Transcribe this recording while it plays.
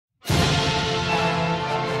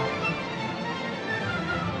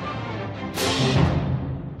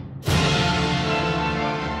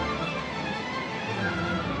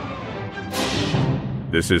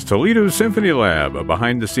This is Toledo's Symphony Lab, a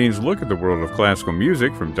behind-the-scenes look at the world of classical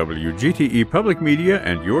music from WGTE Public Media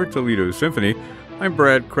and your Toledo Symphony. I'm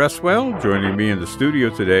Brad Cresswell. Joining me in the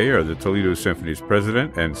studio today are the Toledo Symphony's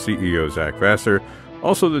president and CEO, Zach Vassar,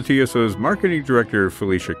 also the TSO's marketing director,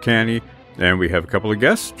 Felicia Canny, and we have a couple of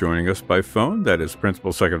guests joining us by phone. That is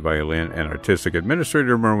Principal Second Violin and Artistic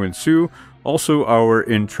Administrator Merwin Sue, also our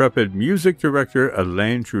intrepid music director,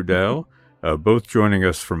 Elaine Trudel, both joining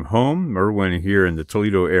us from home. Merwin here in the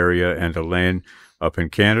Toledo area and Elaine up in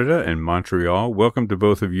Canada and Montreal. Welcome to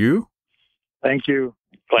both of you. Thank you.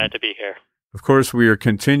 Glad to be here. Of course, we are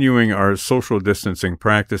continuing our social distancing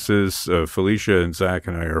practices. Felicia and Zach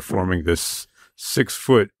and I are forming this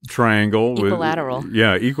 6-foot triangle. Equilateral.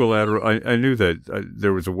 Equilateral. I knew that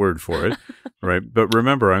there was a word for it, right? But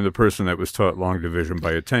remember, I'm the person that was taught long division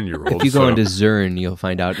by a 10-year-old. If you go into Zern, you'll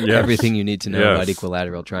find out everything you need to know about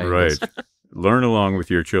equilateral triangles. Right. Learn along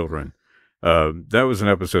with your children. That was an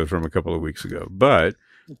episode from a couple of weeks ago. But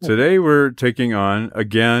today we're taking on,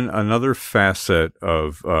 again, another facet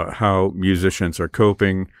of how musicians are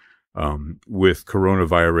coping with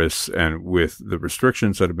coronavirus and with the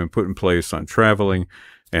restrictions that have been put in place on traveling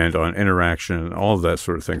and on interaction and all of that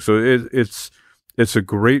sort of thing. So it's a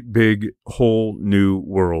great big whole new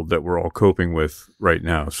world that we're all coping with right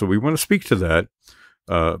now. So we want to speak to that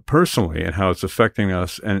personally and how it's affecting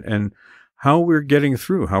us and how we're getting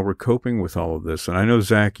through, how we're coping with all of this. And I know,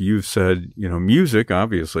 Zach, you've said, music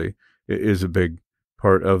obviously is a big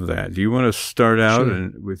part of that. Do you want to start out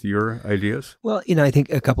with your ideas? Well, I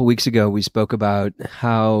think a couple of weeks ago we spoke about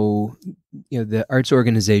how the arts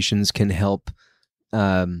organizations can help,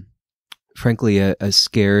 frankly, a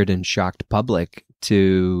scared and shocked public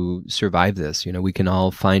to survive this. We can all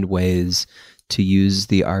find ways to use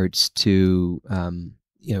the arts to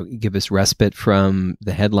give us respite from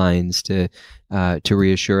the headlines, to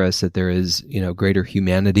reassure us that there is greater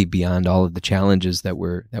humanity beyond all of the challenges that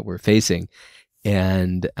we're facing.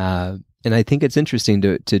 And I think it's interesting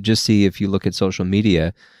to just see, if you look at social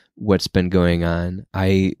media, what's been going on.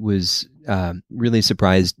 I was really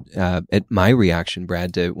surprised at my reaction,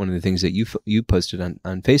 Brad, to one of the things that you posted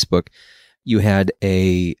on Facebook. You had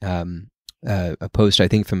a post, I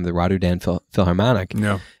think, from the Rotterdam Philharmonic,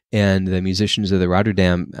 and the musicians of the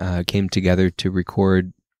Rotterdam came together to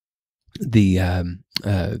record the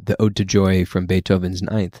Ode to Joy from Beethoven's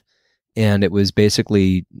Ninth. And it was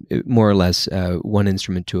basically more or less one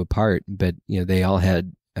instrument to a part, but they all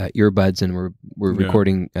had earbuds and were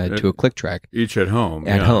recording to a click track, each at home,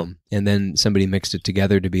 and then somebody mixed it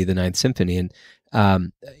together to be the Ninth Symphony. And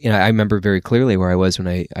I remember very clearly where I was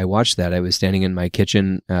when I watched that. I was standing in my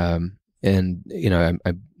kitchen, and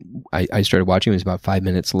I started watching. It was about 5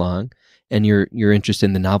 minutes long, and you're interested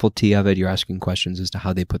in the novelty of it. You're asking questions as to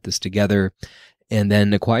how they put this together, and then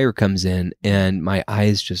the choir comes in, and my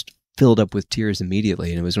eyes just filled up with tears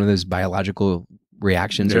immediately. And it was one of those biological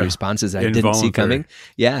reactions or responses I didn't see coming.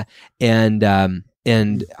 Yeah. And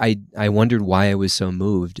I wondered why I was so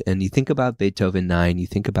moved. And you think about Beethoven 9, you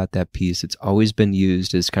think about that piece. It's always been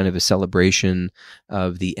used as kind of a celebration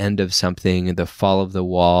of the end of something, the fall of the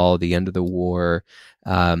wall, the end of the war,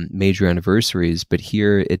 major anniversaries. But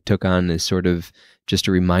here it took on this sort of just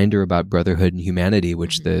a reminder about brotherhood and humanity,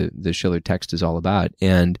 which the Schiller text is all about.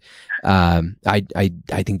 And I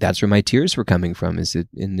think that's where my tears were coming from, is that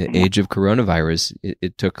in the age of coronavirus,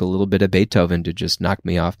 it took a little bit of Beethoven to just knock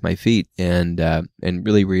me off my feet and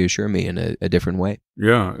really reassure me in a different way.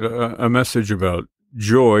 Yeah, a message about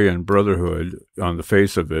joy and brotherhood on the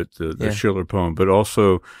face of it, the Schiller poem, but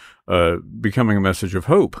also becoming a message of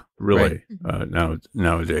hope, really,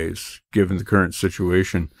 nowadays, given the current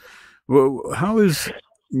situation. Well, how has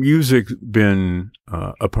music been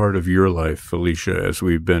a part of your life, Felicia, as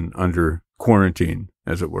we've been under quarantine,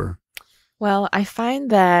 as it were? Well, I find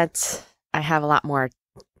that I have a lot more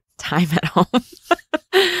time at home,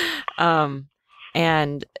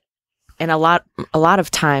 and a lot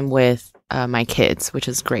of time with my kids, which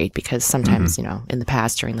is great because sometimes in the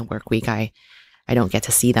past during the work week I don't get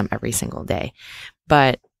to see them every single day,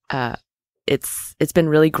 but it's been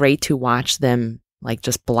really great to watch them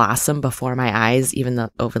just blossom before my eyes, even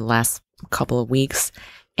over the last couple of weeks,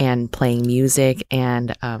 and playing music.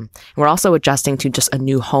 And we're also adjusting to just a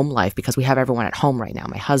new home life because we have everyone at home right now.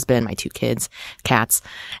 My husband, my 2 kids, cats.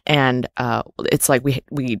 And it's like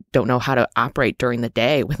we don't know how to operate during the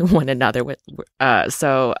day with one another.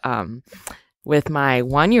 So with my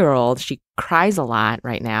 1-year-old, she cries a lot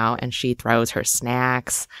right now, and she throws her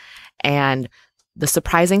snacks. And the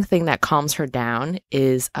surprising thing that calms her down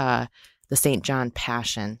is the St. John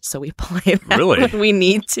Passion. So we play that Really? when we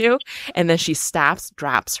need to. And then she stops,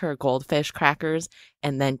 drops her goldfish crackers,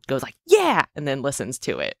 and then goes like, yeah, and then listens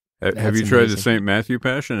to it. Have you tried the St. Matthew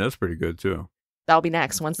Passion? That's pretty good too. That'll be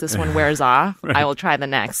next. Once this one wears off, Right. I will try the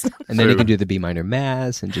next. And then you can do the B minor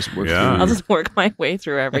mass and just work Yeah. I'll through. just work my way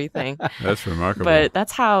through everything. That's remarkable. But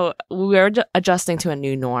that's how we're adjusting to a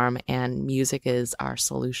new norm, and music is our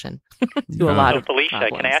solution to a lot So of Felicia,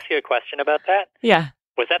 problems. can I ask you a question about that? Yeah.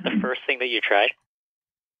 Was that the first thing that you tried?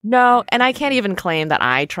 No, and I can't even claim that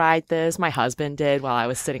I tried this. My husband did while I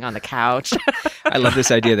was sitting on the couch. I love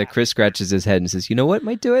this idea that Chris scratches his head and says, "You know what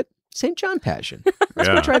might do it? St. John Passion. Let's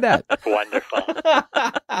Yeah. go try that." Wonderful.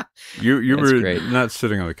 You That's were great. not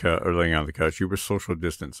sitting on the couch or laying on the couch. You were social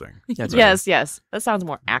distancing. That's Yes. That sounds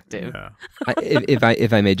more active. Yeah.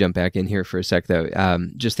 If I may jump back in here for a sec, though,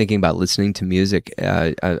 just thinking about listening to music,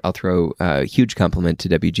 I'll throw a huge compliment to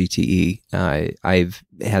WGTE. I've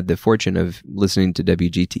had the fortune of listening to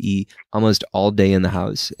WGTE almost all day in the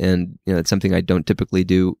house, and it's something I don't typically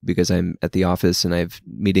do because I'm at the office and I have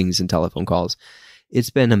meetings and telephone calls. It's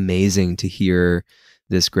been amazing to hear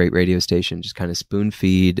this great radio station just kind of spoon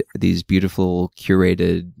feed these beautiful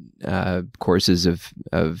curated courses of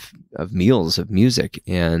meals of music,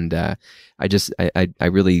 and I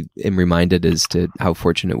really am reminded as to how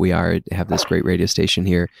fortunate we are to have this great radio station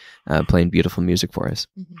here playing beautiful music for us.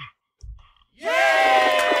 Mhm.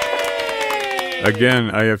 Again,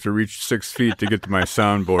 I have to reach 6 feet to get to my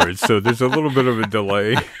soundboard, so there's a little bit of a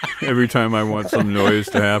delay every time I want some noise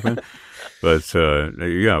to happen. But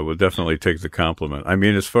yeah, we'll definitely take the compliment. I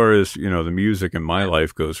mean, as far as the music in my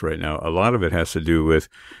life goes right now, a lot of it has to do with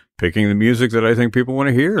picking the music that I think people want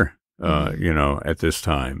to hear. At this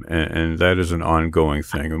time, and that is an ongoing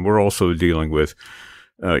thing. And we're also dealing with,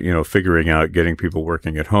 figuring out getting people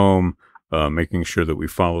working at home. Making sure that we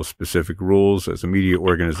follow specific rules as a media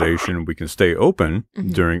organization. We can stay open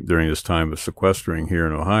during this time of sequestering here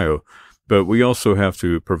in Ohio, but we also have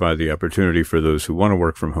to provide the opportunity for those who want to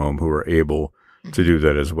work from home who are able to do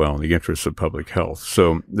that as well in the interests of public health.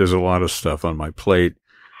 So there's a lot of stuff on my plate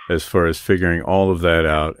as far as figuring all of that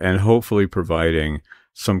out and hopefully providing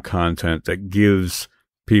some content that gives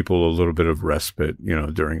people a little bit of respite,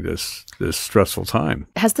 during this stressful time.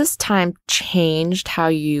 Has this time changed how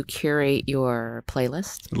you curate your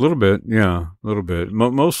playlist? A little bit, yeah, a little bit.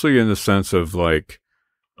 Mostly in the sense of like,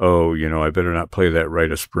 I better not play that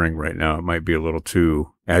Rite of Spring right now. It might be a little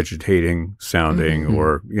too agitating sounding,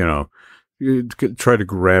 or you could try to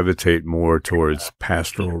gravitate more towards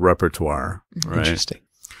pastoral repertoire. Right? Interesting.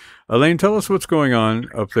 Elaine, tell us what's going on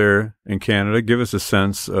up there in Canada. Give us a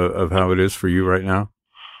sense of how it is for you right now.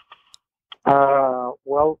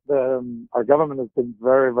 Well, our government has been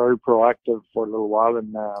very, very proactive for a little while,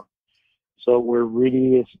 and so we're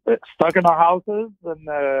really stuck in our houses.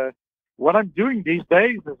 And what I'm doing these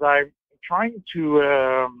days is I'm trying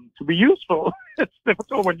to be useful. It's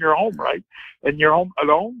difficult when you're home, right? And you're home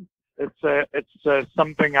alone. It's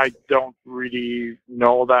something I don't really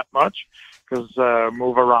know that much because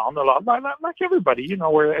move around a lot, like everybody.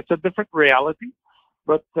 It's a different reality.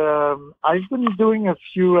 But I've been doing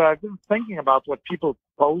I've been thinking about what people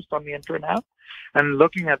post on the internet and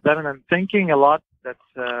looking at that, and I'm thinking a lot that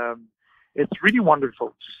it's really wonderful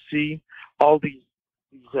to see all these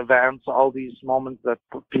events, all these moments that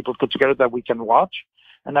people put together that we can watch.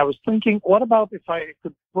 And I was thinking, what about if I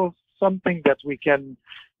could post something that we can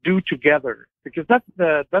do together? Because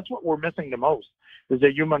that's what we're missing the most, is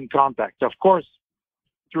the human contact. Of course,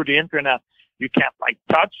 through the internet, you can't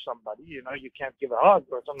touch somebody, you can't give a hug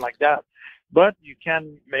or something like that, but you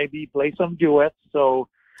can maybe play some duets. So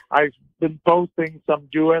I've been posting some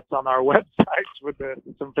duets on our website with the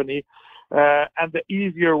symphony. And the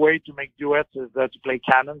easier way to make duets is to play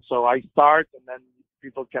canon. So I start and then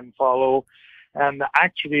people can follow. And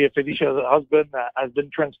actually, Felicia's husband has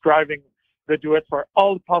been transcribing the duet for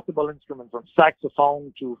all possible instruments, from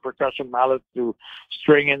saxophone to percussion mallet to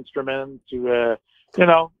string instrument to,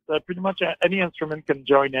 pretty much any instrument can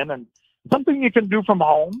join in, and something you can do from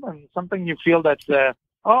home, and something you feel that,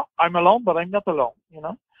 I'm alone, but I'm not alone,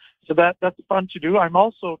 So that's fun to do. I'm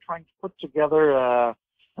also trying to put together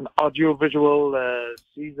an audio-visual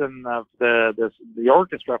season of the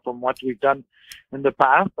orchestra from what we've done in the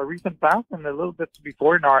recent past, and a little bit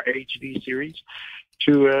before in our HD series,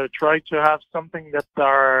 to try to have something that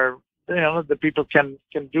the people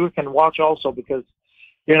can watch also, because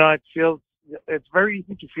it's very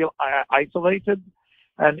easy to feel isolated,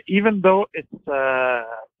 and even though it's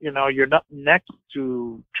you're not next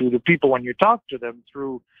to the people when you talk to them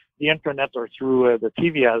through the internet or through the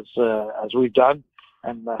TV as we've done,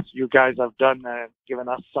 and as you guys have done, given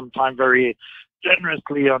us some time very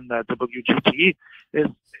generously on the WGTE is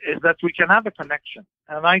that we can have a connection.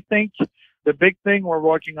 And I think the big thing we're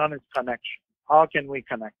working on is connection. How can we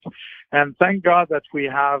connect? And thank God that we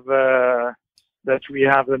have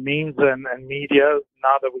the means and media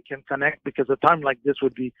now that we can connect, because a time like this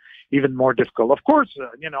would be even more difficult. Of course,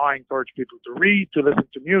 I encourage people to read, to listen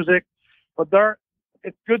to music, but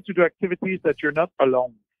it's good to do activities that you're not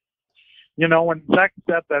alone. When Zach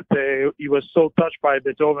said that he was so touched by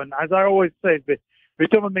Beethoven, as I always say,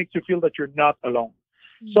 Beethoven makes you feel that you're not alone.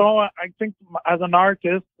 Mm-hmm. So I think as an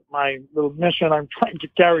artist, my little mission I'm trying to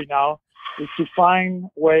carry now is to find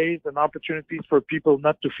ways and opportunities for people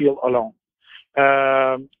not to feel alone.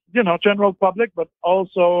 General public, but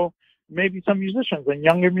also maybe some musicians and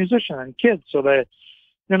younger musicians and kids, so that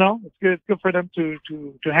it's good for them to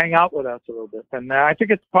hang out with us a little bit. And I think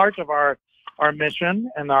it's part of our mission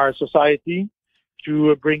and our society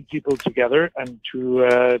to bring people together and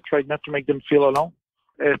to try not to make them feel alone.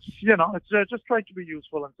 It's just try to be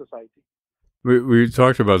useful in society. We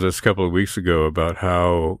talked about this a couple of weeks ago about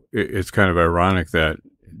how it's kind of ironic that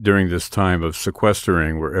during this time of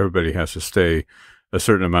sequestering, where everybody has to stay a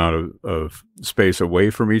certain amount of space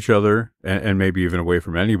away from each other and maybe even away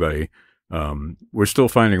from anybody, we're still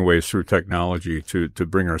finding ways through technology to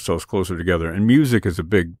bring ourselves closer together. And music is a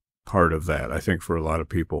big part of that, I think, for a lot of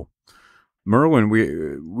people. Merwin,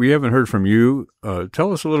 we haven't heard from you.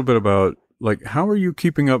 Tell us a little bit about, how are you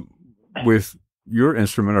keeping up with your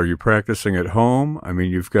instrument? Are you practicing at home? I mean,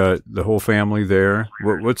 you've got the whole family there.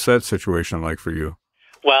 What's that situation like for you?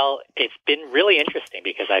 Well, it's been really interesting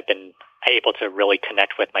because I've been able to really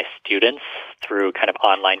connect with my students through kind of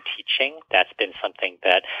online teaching. That's been something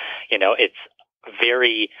that,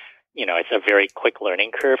 it's a very quick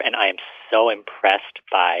learning curve, and I am so impressed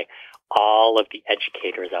by all of the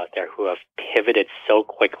educators out there who have pivoted so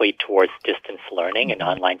quickly towards distance learning and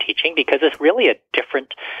online teaching, because it's really a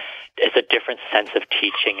different sense of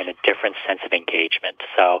teaching and a different sense of engagement.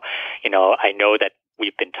 So, I know that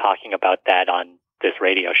we've been talking about that on this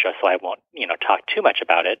radio show, so I won't, talk too much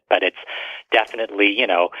about it, but it's definitely,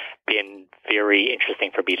 been very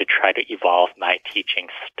interesting for me to try to evolve my teaching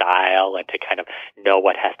style and to kind of know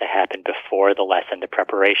what has to happen before the lesson, the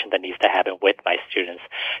preparation that needs to happen with my students,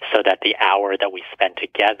 so that the hour that we spend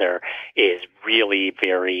together is really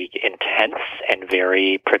very intense and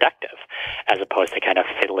very productive, as opposed to kind of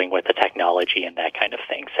fiddling with the technology and that kind of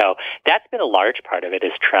thing. So that's been a large part of it,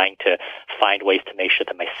 is trying to find ways to make sure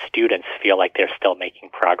that my students feel like they're still making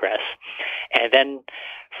progress. And then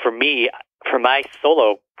for me, for my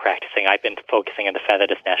solo practicing, I've been focusing on the fact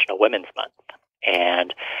that it's National Women's Month.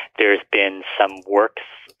 And there's been some works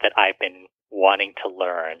that I've been wanting to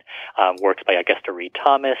learn, works by Augusta Reed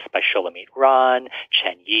Thomas, by Shulamit Ron,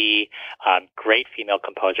 Chen Yi, great female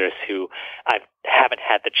composers who I haven't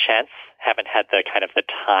had the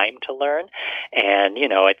time to learn. And,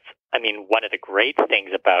 one of the great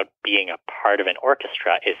things about being a part of an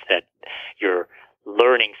orchestra is that you're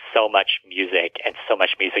learning so much music, and so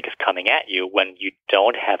much music is coming at you. When you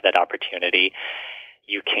don't have that opportunity,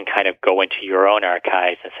 you can kind of go into your own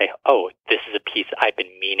archives and say, oh, this is a piece I've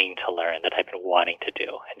been meaning to learn, that I've been wanting to do.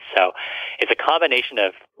 And so it's a combination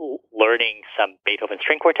of learning some Beethoven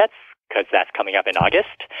string quartets, because that's coming up in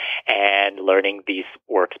August, and learning these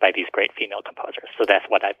works by these great female composers. So that's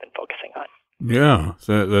what I've been focusing on. Yeah,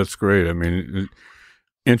 that's great. I mean,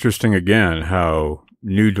 interesting again how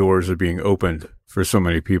new doors are being opened for so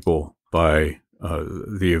many people by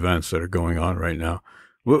the events that are going on right now.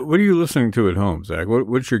 What are you listening to at home, Zach?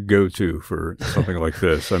 What's your go-to for something like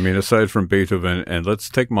this? I mean, aside from Beethoven, and let's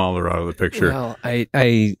take Mahler out of the picture. Well,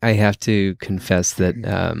 I have to confess that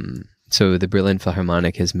so the Berlin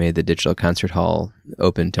Philharmonic has made the digital concert hall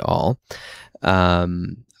open to all.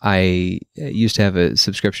 I used to have a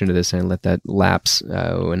subscription to this, and I let that lapse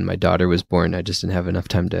when my daughter was born. I just didn't have enough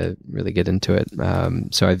time to really get into it.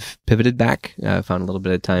 So I've pivoted back, found a little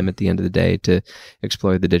bit of time at the end of the day to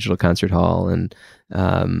explore the digital concert hall. And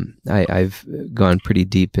I've gone pretty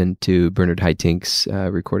deep into Bernard Haitink's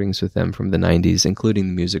recordings with them from the 90s, including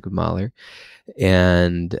the music of Mahler.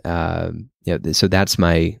 And so that's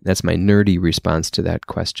my nerdy response to that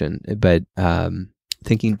question. But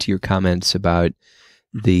thinking to your comments about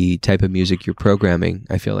the type of music you're programming,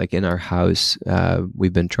 I feel like in our house,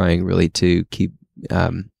 we've been trying really to keep,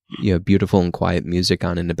 beautiful and quiet music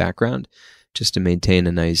on in the background, just to maintain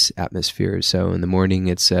a nice atmosphere. So in the morning,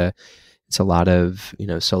 it's a lot of,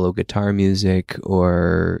 solo guitar music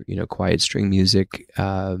or, quiet string music.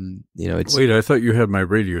 Wait, I thought you had my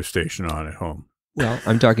radio station on at home. Well,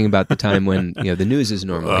 I'm talking about the time when the news is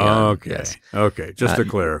normally on. Okay. Yes. Okay. Just to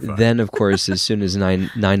clarify. Then, of course, as soon as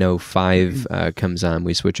 9:05 comes on,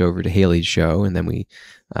 we switch over to Haley's show, and then we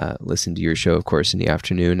listen to your show, of course, in the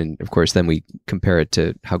afternoon, and of course, then we compare it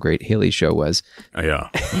to how great Haley's show was. Yeah.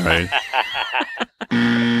 Right.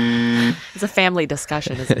 It's a family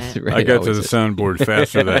discussion, isn't it? Right, I got to the soundboard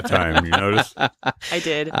faster that time. You notice? I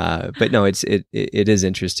did. But no, it is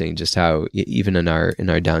interesting just how even in our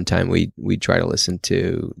downtime we try to listen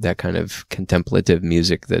to that kind of contemplative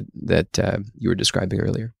music that you were describing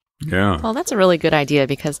earlier. Yeah. Well, that's a really good idea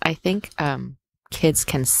because I think kids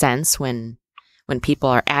can sense when people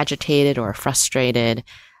are agitated or frustrated,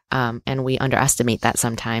 and we underestimate that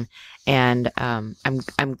sometime. And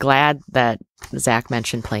I'm glad that Zach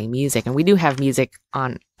mentioned playing music, and we do have music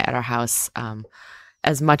on at our house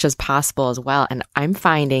as much as possible as well. And I'm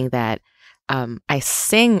finding that I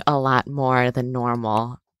sing a lot more than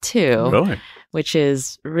normal too, Really? which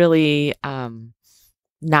is really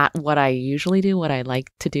not what I usually do, what I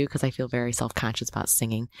like to do, because I feel very self-conscious about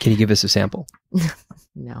singing. Can you give us a sample?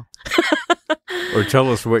 No. Or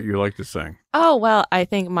tell us what you like to sing. Oh, well, I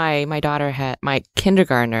think my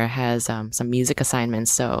kindergartner has some music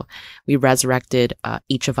assignments. So we resurrected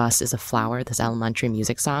Each of Us is a Flower, this elementary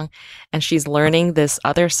music song. And she's learning this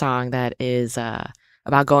other song that is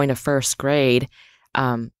about going to first grade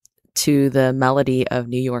to the melody of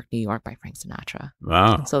New York, New York by Frank Sinatra.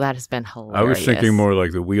 Wow. So that has been hilarious. I was thinking more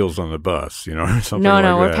like the wheels on the bus, or something No, like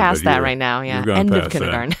that. we're past but that right now. Yeah. you've gone End of past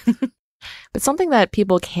kindergarten. But something that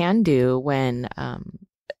people can do when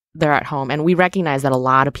they're at home, and we recognize that a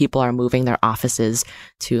lot of people are moving their offices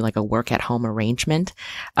to like a work at home arrangement.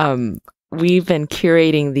 We've been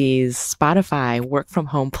curating these Spotify work from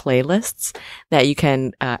home playlists that you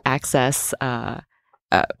can access.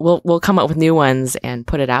 We'll come up with new ones and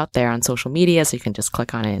put it out there on social media, so you can just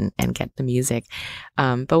click on it and get the music.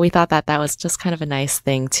 But we thought that was just kind of a nice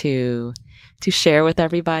thing to share with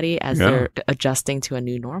everybody as they're adjusting to a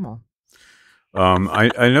new normal.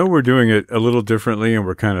 I know we're doing it a little differently, and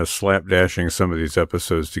we're kind of slapdashing some of these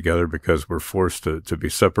episodes together because we're forced to be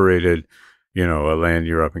separated. Elaine,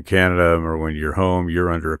 you're up in Canada, or when you're home, you're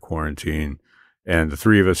under a quarantine. And the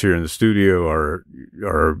three of us here in the studio are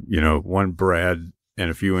one Brad and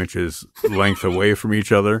a few inches length away from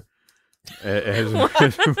each other.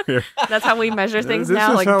 That's how we measure things this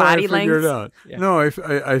now, is like how body I figure it length. out. Yeah. No,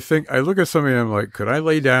 I think I look at somebody and I'm like, could I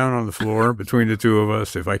lay down on the floor between the two of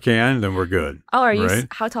us? If I can, then we're good. Oh, are you? Right?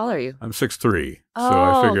 How tall are you? I'm 6'3", Oh, so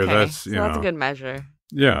I figure okay. that's So that's a good measure.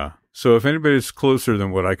 Yeah. So if anybody's closer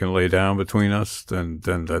than what I can lay down between us, then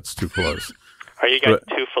that's too close. Are you guys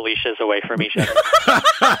two Felicias away from each other?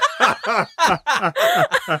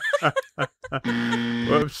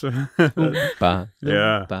 Whoops.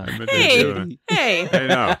 Yeah. Hey. I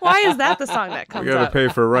know. Why is that the song that We comes got to up? pay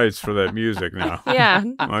for rights for that music now. Yeah.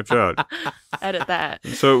 Watch out. Edit that.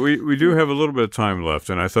 So we do have a little bit of time left,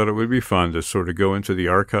 and I thought it would be fun to sort of go into the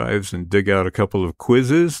archives and dig out a couple of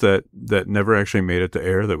quizzes that never actually made it to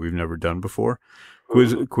air, that we've never done before.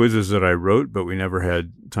 Quizzes that I wrote, but we never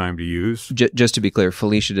had time to use. Just to be clear,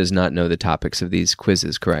 Felicia does not know the topics of these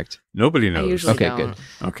quizzes, correct? Nobody I knows. usually Okay, don't. good.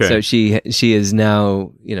 Okay. So she is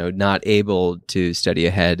now, not able to study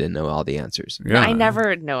ahead and know all the answers. Yeah. I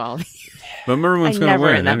never know all these. But Merwin's I'm going to never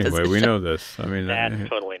in win that anyway. We position. know this. I mean, That's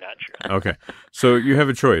totally not true. okay. So you have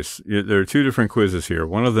a choice. There are two different quizzes here.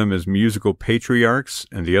 One of them is musical patriarchs,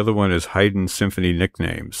 and the other one is Haydn Symphony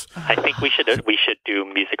nicknames. I think we should do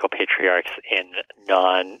musical patriarchs in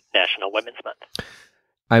non-National Women's Month.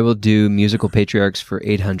 I will do musical patriarchs for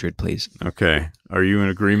 800, please. Okay. Are you in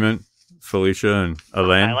agreement, Felicia and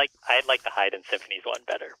Elaine? I like the Haydn Symphonies one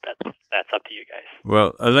better, but that's up to you guys.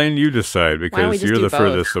 Well, Elaine, you decide Why don't we because just you're do the both?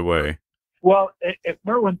 furthest away. Well, if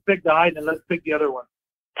Merwin picked the Haydn, let's pick the other one.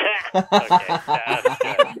 Okay, that's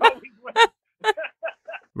good.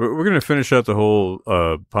 We're going to finish out the whole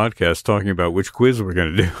podcast talking about which quiz we're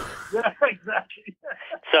going to do. Yeah, exactly.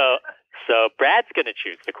 So Brad's going to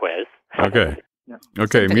choose the quiz. Okay. Yeah.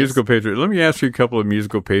 Okay, Symphonies. musical patriarch. Let me ask you a couple of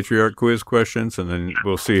musical patriarch quiz questions, and then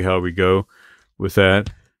we'll see how we go with that.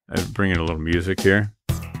 I bring in a little music here.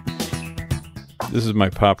 This is my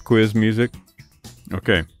pop quiz music.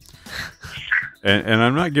 Okay. And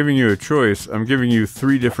I'm not giving you a choice. I'm giving you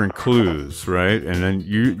three different clues, right? And then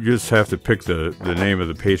you just have to pick the name of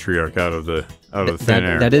the patriarch out of the thin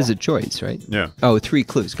air. That is a choice, right? Yeah. Oh, 3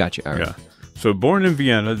 clues. Gotcha. All right. Yeah. So born in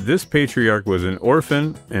Vienna, this patriarch was an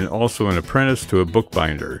orphan and also an apprentice to a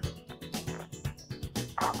bookbinder.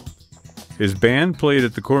 His band played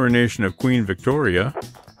at the coronation of Queen Victoria.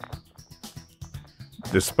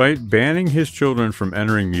 Despite banning his children from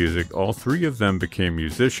entering music, all three of them became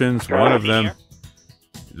musicians. One of them...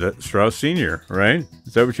 That Strauss Sr., right?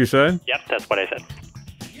 Is that what you said? Yep, that's what I said.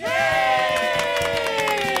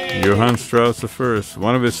 Johann Strauss I,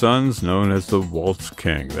 one of his sons known as the Waltz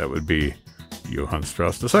King. That would be Johann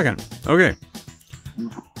Strauss II. Okay.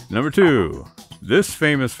 Number 2. This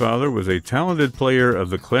famous father was a talented player of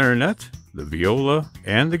the clarinet, the viola,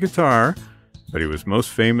 and the guitar, but he was most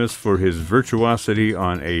famous for his virtuosity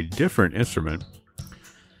on a different instrument.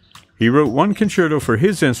 He wrote one concerto for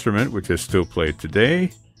his instrument, which is still played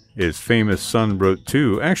today. His famous son wrote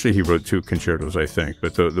 2. Actually, he wrote 2 concertos, I think,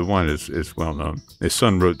 but the one is well known. His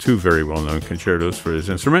son wrote 2 very well-known concertos for his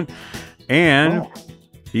instrument, and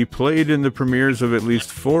he played in the premieres of at least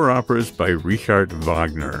 4 operas by Richard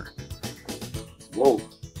Wagner. Whoa.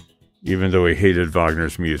 Even though he hated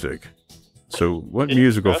Wagner's music. So what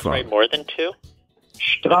musical Strauss write father? more than 2?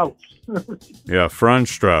 Strauss. Yeah,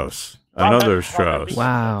 Franz Strauss. Another Strauss.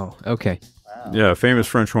 Wow. Okay. Yeah, famous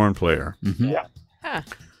French horn player. Mm-hmm. Yeah. Huh.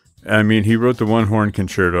 I mean, he wrote the one horn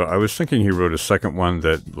concerto. I was thinking he wrote a second one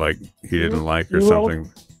that, like, he didn't like or he wrote-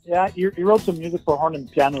 something. Yeah, he wrote some music for horn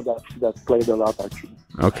and piano that's played a lot, actually.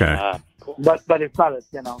 Okay. Cool. But it's not,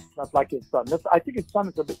 not like his son. I think his son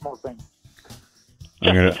is a bit more famous.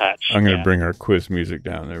 I'm Just gonna a touch. I'm gonna yeah. bring our quiz music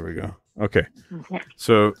down. There we go. Okay.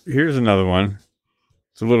 So here's another one.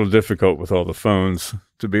 It's a little difficult with all the phones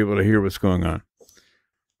to be able to hear what's going on.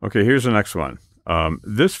 Okay, here's the next one.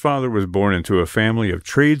 This father was born into a family of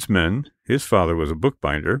tradesmen. His father was a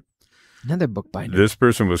bookbinder. Another bookbinder. This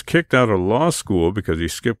person was kicked out of law school because he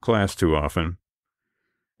skipped class too often.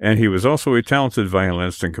 And he was also a talented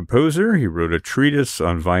violinist and composer. He wrote a treatise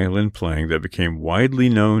on violin playing that became widely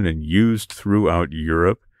known and used throughout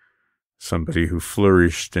Europe. Somebody who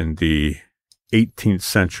flourished in the 18th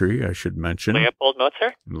century, I should mention. Leopold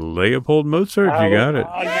Mozart? Leopold Mozart, you got it.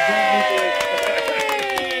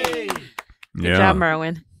 Good job,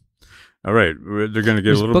 Merwin. All right, they're going to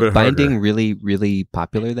get Was a little bit harder. bookbinding really, really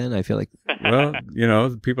popular then? I feel like Well,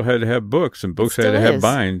 people had to have books, and books had still to have is.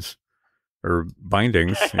 binds or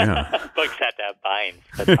bindings. Yeah, Books had to have binds.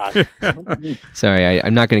 That's awesome. sorry,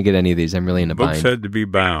 I'm not going to get any of these. I'm really in a books bind. had to be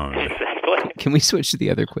bound. Exactly. Can we switch to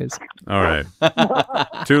the other quiz? All right,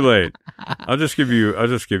 too late. I'll just give you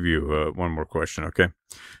one more question, okay?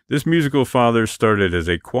 This musical father started as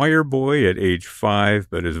a choir boy at age 5,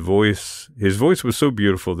 but his voice was so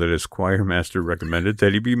beautiful that his choir master recommended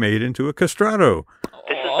that he be made into a castrato.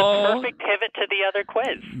 This is the perfect pivot to the other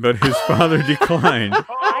quiz. But his father declined.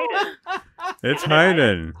 Haydn. It's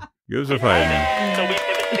Haydn. Joseph Haydn. So we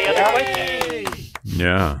pivot to the other quiz.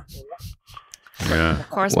 Yeah. Yeah. Of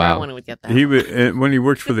course, Wow. Merwin would get that. When he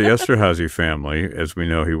worked for the Esterhazy family, as we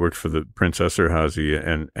know, he worked for the Prince Esterhazy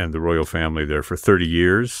and the royal family there for 30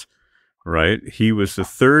 years, right? He was the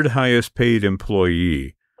 3rd highest paid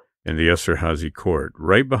employee in the Esterhazy court,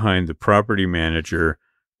 right behind the property manager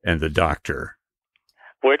and the doctor.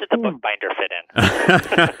 Where did the bookbinder fit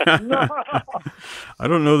in? I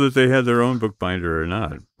don't know that they had their own bookbinder or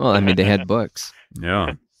not. Well, I mean, they had books.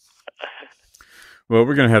 Yeah. Well,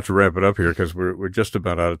 we're going to have to wrap it up here because we're just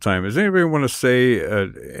about out of time. Does anybody want to say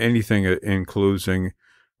anything in closing,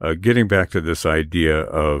 getting back to this idea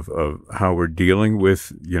of how we're dealing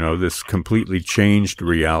with, this completely changed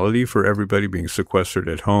reality for everybody being sequestered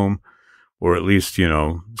at home, or at least,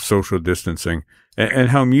 social distancing,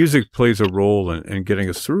 and how music plays a role in getting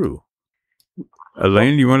us through?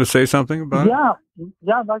 Elaine, you want to say something about it?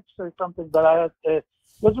 Yeah, I'd like to say something, but it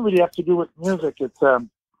doesn't really have to do with music. It's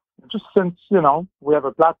just since we have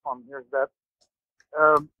a platform here, that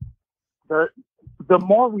the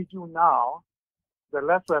more we do now, the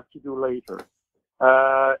less we have to do later.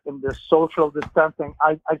 In the social distancing,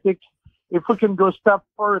 I think if we can go a step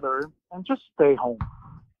further and just stay home,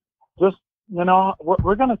 just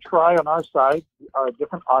we're going to try on our side, our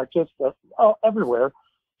different artists everywhere,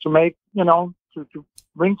 to make to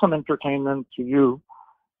bring some entertainment to you,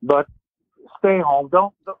 but stay home.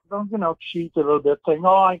 Don't cheat a little bit, saying,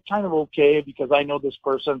 "Oh, I'm kind of okay because I know this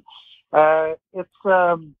person." You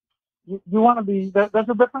want to be. There's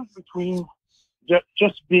a difference between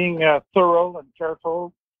just being thorough and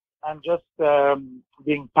careful and just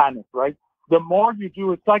being panicked, right? The more you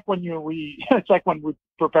do, it's like when it's like when we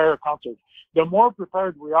prepare a concert. The more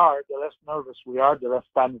prepared we are, the less nervous we are, the less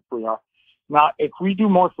panicked we are. Now, if we do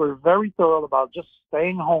more, if we're very thorough about just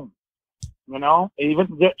staying home,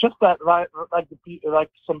 even just that, like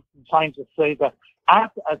some scientists say, that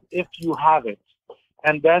act as if you have it,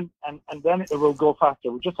 and then it will go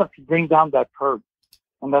faster. We just have to bring down that curve,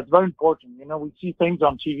 and that's very important. We see things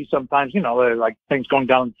on TV sometimes, like things going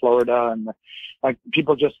down in Florida, and like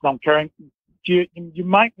people just don't care. you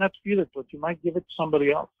might not feel it, but you might give it to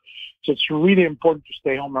somebody else. So it's really important to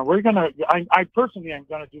stay home. And I personally am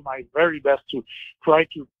going to do my very best to try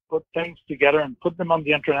to put things together and put them on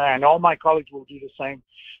the internet. And all my colleagues will do the same.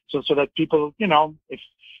 So that people, if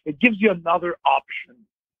it gives you another option.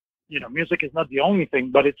 Music is not the only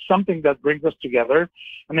thing, but it's something that brings us together.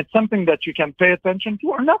 And it's something that you can pay attention to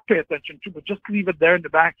or not pay attention to, but just leave it there in the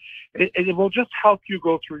back. It will just help you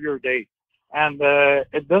go through your day. And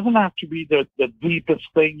it doesn't have to be the deepest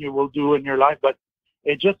thing you will do in your life, but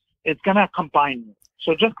it's going to accompany you.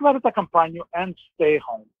 So just let it accompany you and stay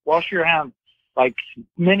home. Wash your hands like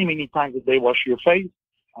many, many times a day. Wash your face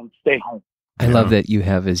and stay home. I love that you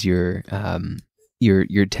have as your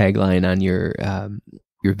tagline on your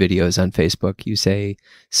videos on Facebook. You say,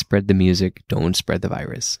 "Spread the music, don't spread the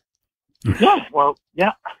virus." Yeah, well,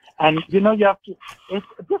 yeah. And, you have to,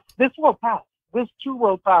 this will pass. This too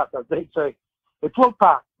will pass, as they say. It will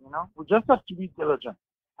pass, We just have to be diligent.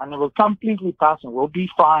 And it will completely pass and we'll be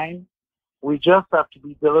fine. We just have to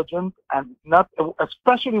be diligent and not,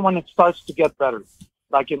 especially when it starts to get better.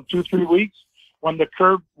 Like in 2-3 weeks, when the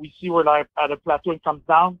curve, we see we're like at a plateau and comes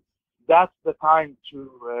down, that's the time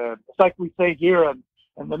to, it's like we say here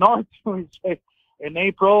in the north, we say in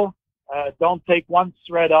April, don't take one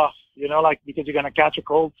thread off, because you're going to catch a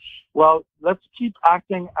cold. Well, let's keep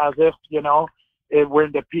acting as if, we're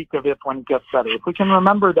in the peak of it when it gets better. If we can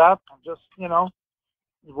remember that and just,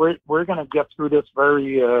 we're going to get through this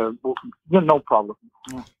very, no problem.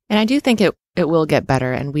 Yeah. And I do think it will get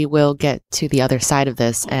better and we will get to the other side of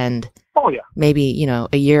this. And maybe,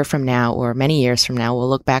 a year from now or many years from now, we'll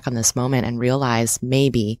look back on this moment and realize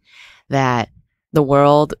maybe that the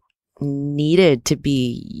world needed to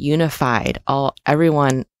be unified,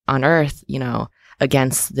 everyone on earth,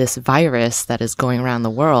 against this virus that is going around the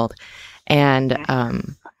world. And,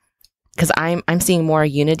 because I'm seeing more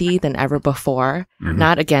unity than ever before,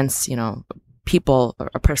 not against, people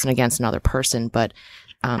or a person against another person, but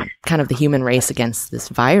kind of the human race against this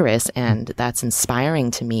virus. And that's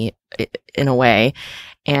inspiring to me in a way.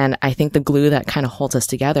 And I think the glue that kind of holds us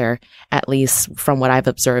together, at least from what I've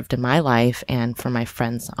observed in my life and from my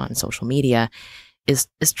friends on social media, is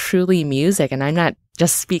truly music. And I'm not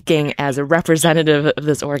just speaking as a representative of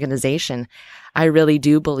this organization. I really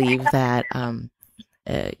do believe that,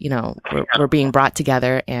 we're being brought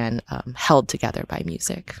together and held together by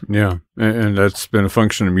music. Yeah, and that's been a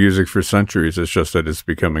function of music for centuries. It's just that it's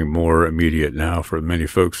becoming more immediate now for many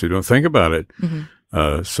folks who don't think about it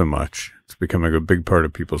so much. It's becoming a big part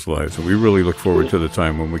of people's lives. And we really look forward to the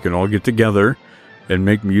time when we can all get together and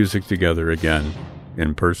make music together again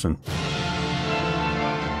in person.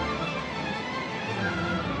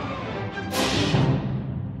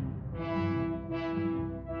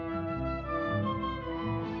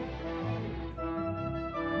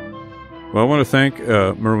 Well, I want to thank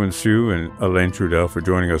Merwin Siu and Alain Trudel for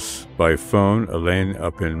joining us by phone. Alain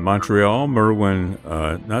up in Montreal, Merwin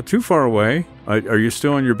not too far away. Are you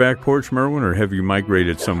still on your back porch, Merwin, or have you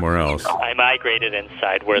migrated somewhere else? I migrated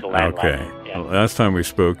inside where the landline is. Yeah. Well, last time we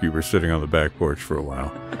spoke, you were sitting on the back porch for a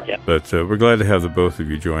while. Yep. But we're glad to have the both of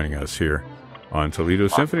you joining us here on Toledo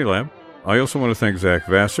Symphony Lab. I also want to thank Zach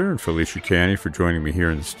Vassar and Felicia Canny for joining me here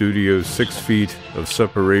in the studio. 6 feet of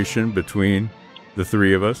separation between the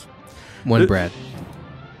three of us. One Brad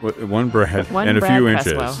and a few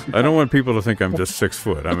inches. I don't want people to think I'm just 6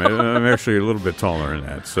 foot. I mean, I'm actually a little bit taller than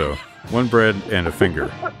that. So one Brad and a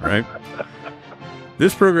finger, right?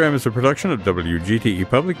 This program is a production of WGTE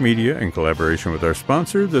Public Media in collaboration with our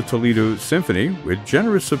sponsor, the Toledo Symphony, with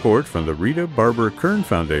generous support from the Rita Barber Kern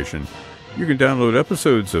Foundation. You can download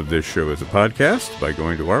episodes of this show as a podcast by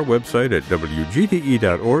going to our website at wgte.org/lab.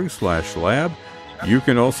 You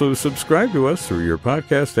can also subscribe to us through your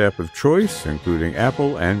podcast app of choice, including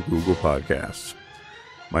Apple and Google Podcasts.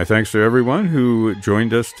 My thanks to everyone who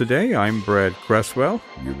joined us today. I'm Brad Cresswell.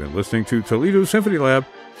 You've been listening to Toledo Symphony Lab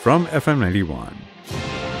from FM 91.